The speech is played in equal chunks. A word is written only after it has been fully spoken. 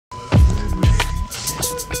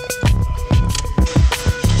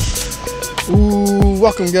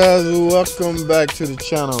welcome guys, welcome back to the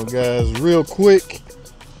channel guys. Real quick,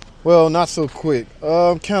 well, not so quick,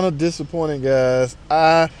 I'm kind of disappointed guys.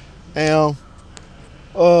 I am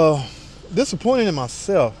disappointed in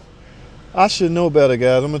myself. I should know better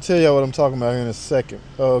guys. I'm gonna tell y'all what I'm talking about here in a second,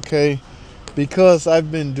 okay? Because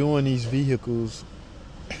I've been doing these vehicles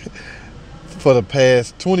for the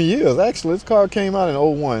past 20 years. Actually, this car came out in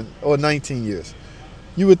 01 or 19 years.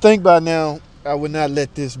 You would think by now I would not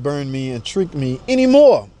let this burn me and trick me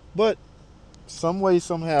anymore, but some way,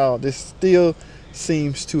 somehow, this still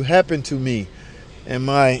seems to happen to me, and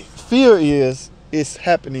my fear is it's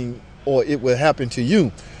happening or it will happen to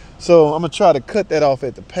you. So I'm gonna try to cut that off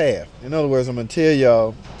at the path. In other words, I'm gonna tell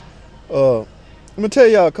y'all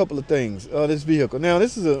a couple of things. This vehicle, now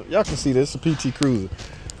this is y'all can see this, a PT Cruiser.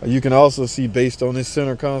 You can also see, based on this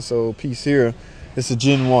center console piece here, it's a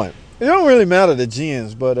Gen 1. It don't really matter the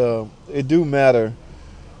gens, but it do matter.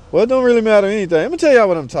 Well, it don't really matter anything. I'm gonna tell y'all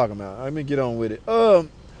what I'm talking about. Let me get on with it.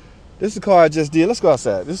 This is the car I just did. Let's go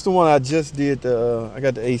outside. This is the one I just did. I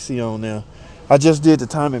got the AC on now. I just did the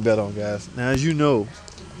timing belt on, guys. Now, as you know,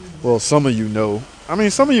 well, some of you know. I mean,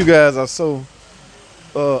 some of you guys are so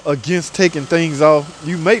against taking things off.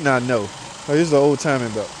 You may not know. Oh, this is the old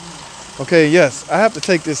timing belt. Okay, yes, I have to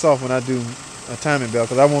take this off when I do a timing belt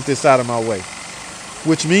because I want this out of my way.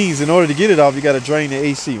 Which means in order to get it off, you got to drain the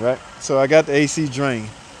AC, right? So I got the AC drained.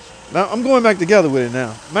 Now I'm going back together with it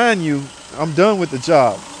now. Mind you, I'm done with the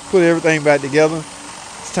job. Put everything back together.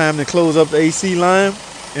 It's time to close up the AC line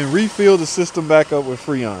and refill the system back up with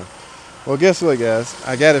Freon. Well, guess what, guys?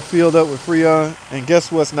 I got it filled up with Freon, and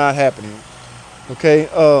guess what's not happening? Okay,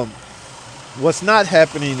 what's not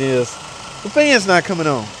happening is the fan's not coming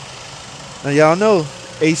on. Now y'all know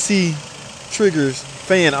AC triggers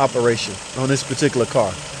fan operation on this particular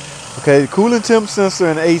car. Okay, the cooling temp sensor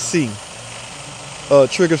and AC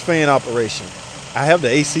triggers fan operation. I have the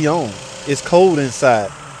AC on. It's cold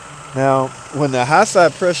inside. Now, when the high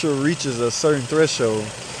side pressure reaches a certain threshold,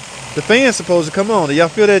 the fan's supposed to come on. Do y'all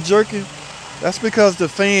feel that jerking? That's because the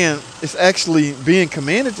fan is actually being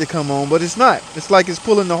commanded to come on, but it's not. It's like it's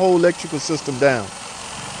pulling the whole electrical system down.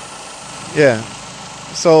 Yeah.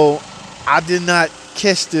 So I did not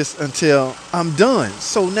catch this until I'm done.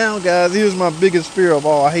 So now, guys, here's my biggest fear of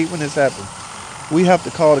all. I hate when this happens. We have to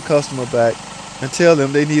call the customer back and tell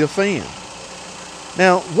them they need a fan.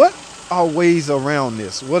 Now, what are ways around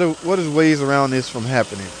this? What is ways around this from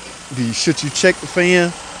happening? Should you check the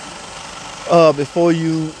fan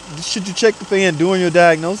should you check the fan during your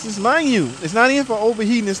diagnosis? Mind you, it's not in for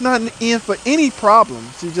overheating. It's not in for any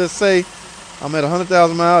problems. You just say, I'm at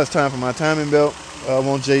 100,000 miles. It's time for my timing belt. I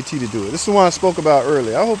want JT to do it. This is the one I spoke about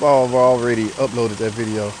earlier. I hope I've already uploaded that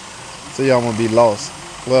video so y'all won't be lost.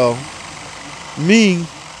 Well, me,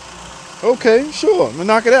 okay, sure, I'm gonna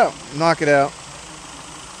knock it out. Knock it out.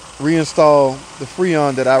 Reinstall the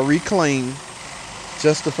Freon that I reclaimed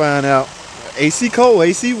just to find out. AC cold,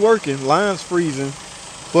 AC working, lines freezing,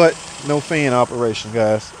 but no fan operation,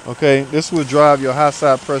 guys. Okay, this will drive your high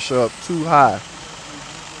side pressure up too high.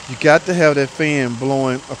 You got to have that fan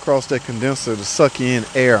blowing across that condenser to suck in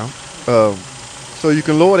air, so you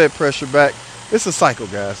can lower that pressure back. It's a cycle,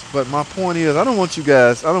 guys. But my point is, I don't want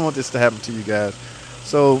this to happen to you guys.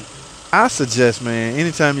 So I suggest, man,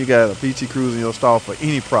 anytime you got a PT Cruiser in your stall for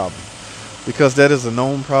any problem, because that is a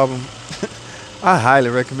known problem, I highly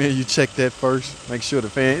recommend you check that first. Make sure the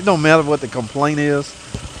fan, it don't matter what the complaint is,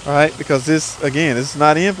 all right? Because this, again, it's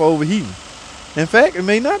not in for overheating. In fact, it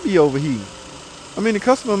may not be overheating. I mean, the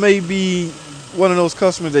customer may be one of those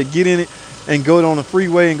customers that get in it and go on the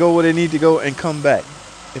freeway and go where they need to go and come back.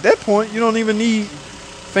 At that point, you don't even need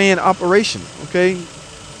fan operation, okay?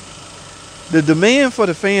 The demand for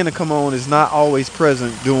the fan to come on is not always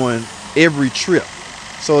present during every trip.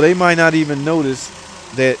 So they might not even notice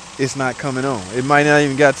that it's not coming on. It might not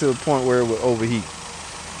even got to the point where it would overheat.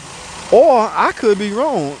 Or I could be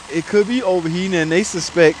wrong. It could be overheating and they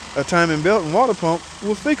suspect a timing belt and water pump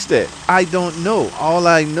will fix that. I don't know. All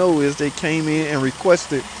I know is they came in and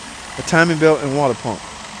requested a timing belt and water pump.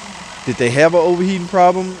 Did they have an overheating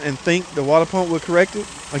problem and think the water pump would correct it?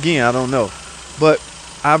 Again, I don't know. But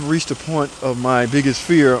I've reached a point of my biggest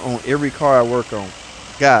fear on every car I work on.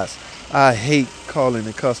 Guys, I hate calling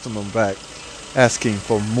the customer back asking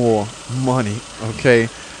for more money, okay?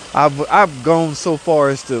 I've gone so far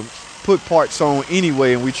as to put parts on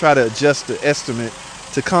anyway, and we try to adjust the estimate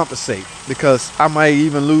to compensate, because I might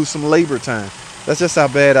even lose some labor time. That's just how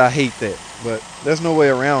bad I hate that. But there's no way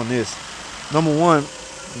around this. Number one,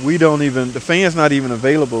 the fan's not even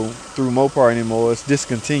available through Mopar anymore. It's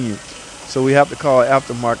discontinued. So we have to call an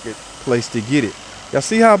aftermarket place to get it. Y'all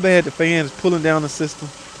see how bad the fan is pulling down the system?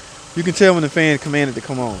 You can tell when the fan commanded to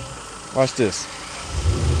come on. Watch this.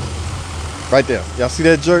 Right there. Y'all see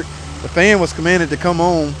that jerk? The fan was commanded to come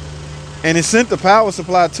on, and it sent the power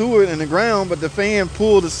supply to it in the ground, but the fan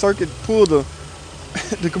pulled the circuit, pulled the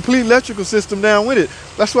the complete electrical system down with it.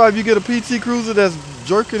 That's why if you get a PT Cruiser that's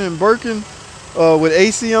jerking and burking with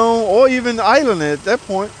AC on, or even idling at that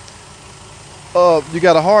point, you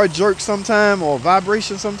got a hard jerk sometime or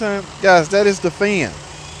vibration sometime, guys, that is the fan.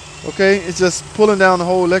 Okay, it's just pulling down the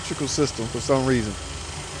whole electrical system for some reason.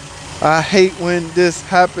 I hate when this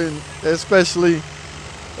happened, especially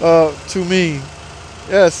to me.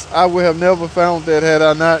 Yes, I would have never found that had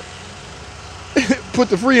I not put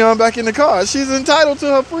the Freon back in the car. She's entitled to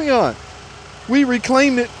her Freon. We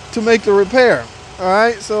reclaimed it to make the repair. All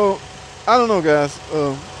right, so I don't know, guys.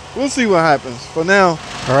 We'll see what happens. For now,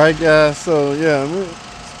 all right, guys. So yeah, we'll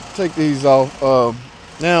take these off.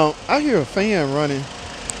 Now I hear a fan running.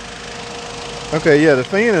 Okay, yeah, the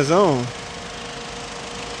fan is on.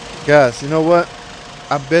 Guys, you know what?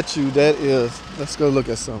 I bet you that is. Let's go look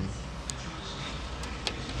at something.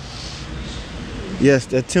 Yes,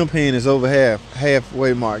 that temp hand is over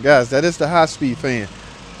halfway mark. Guys, that is the high-speed fan.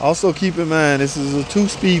 Also keep in mind, this is a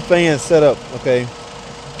 2-speed fan setup, okay?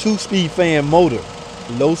 2-speed fan motor.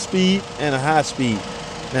 Low speed and a high speed.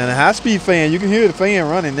 Now the high-speed fan, you can hear the fan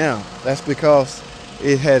running now. That's because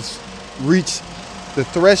it has reached the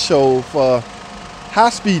threshold for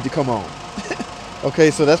high speed to come on.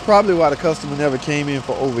 Okay, so that's probably why the customer never came in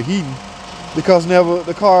for overheating, because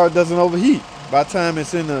the car doesn't overheat. By the time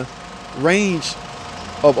it's in the range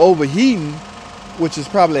of overheating, which is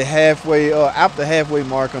probably halfway after halfway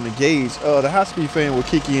mark on the gauge, the high-speed fan will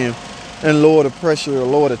kick in and lower the pressure or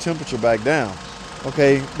lower the temperature back down.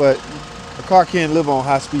 Okay, but a car can't live on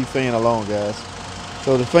high-speed fan alone, guys.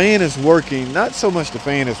 So the fan is working. Not so much the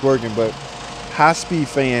fan is working, but high-speed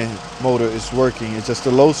fan motor is working. It's just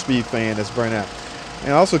the low-speed fan that's burnt out.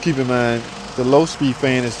 And also keep in mind, the low-speed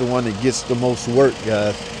fan is the one that gets the most work,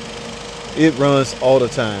 guys. It runs all the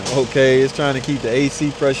time, okay? It's trying to keep the AC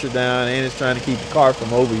pressure down, and it's trying to keep the car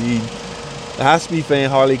from overheating. The high-speed fan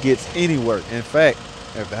hardly gets any work. In fact,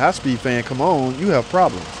 if the high-speed fan come on, you have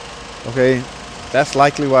problems, okay? That's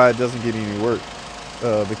likely why it doesn't get any work,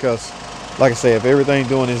 because, like I say, if everything's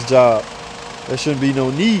doing its job, there shouldn't be no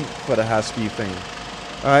need for the high-speed fan.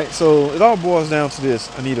 All right, so it all boils down to this.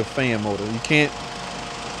 I need a fan motor. You can't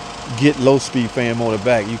get low-speed fan motor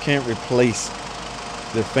back. You can't replace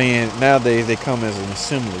the fan. Nowadays they come as an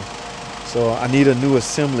assembly, so I need a new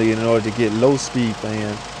assembly in order to get low-speed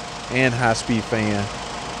fan and high-speed fan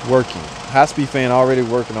working. High-speed fan already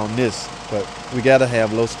working on this, but we got to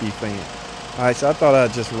have low-speed fan. All right, so I thought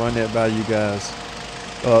I'd just run that by you guys,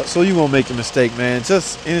 so you won't make a mistake, man.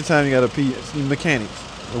 Just anytime you got a mechanics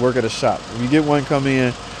to work at a shop, if you get one come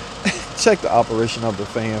in, check the operation of the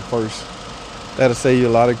fan first. That'll save you a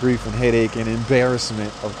lot of grief and headache and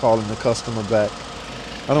embarrassment of calling the customer back.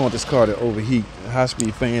 I don't want this car to overheat. The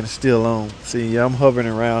high-speed fan is still on. See, I'm hovering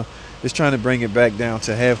around, just trying to bring it back down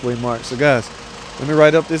to halfway mark. So guys, let me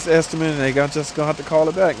write up this estimate, and they just gonna have to call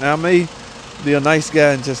it back. Now I may be a nice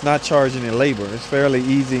guy and just not charge any labor. It's fairly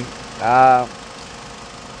easy.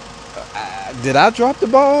 Did I drop the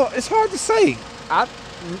ball? It's hard to say.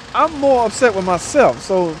 I'm more upset with myself.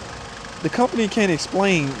 So the company can't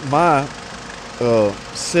explain my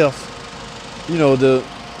self, you know,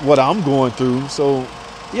 what I'm going through. So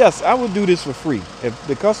yes, I would do this for free. If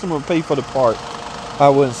the customer paid for the part, I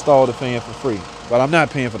would install the fan for free. But I'm not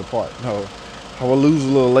paying for the part. No, I will lose a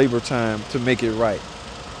little labor time to make it right.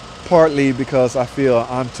 Partly because I feel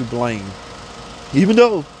I'm to blame. Even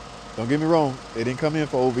though, don't get me wrong, they didn't come in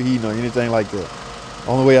for overheating or anything like that.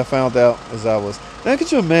 Only way I found out is I was. Now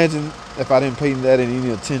could you imagine if I didn't pay that any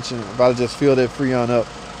attention, if I just filled that Freon up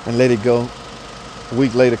and let it go? A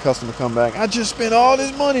week later, customer come back, I just spent all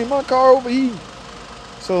this money, my car overheating.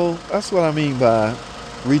 So that's what I mean by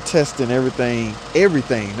retesting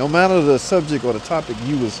everything, no matter the subject or the topic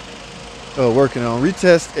you was working on.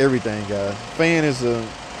 Retest everything, guys. Fan is a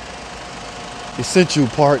essential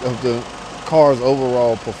part of the car's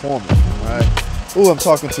overall performance. All right. Ooh, I'm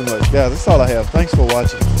talking too much, guys. That's all I have. Thanks for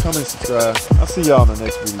watching. Come and subscribe. I'll see y'all in the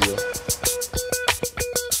next video.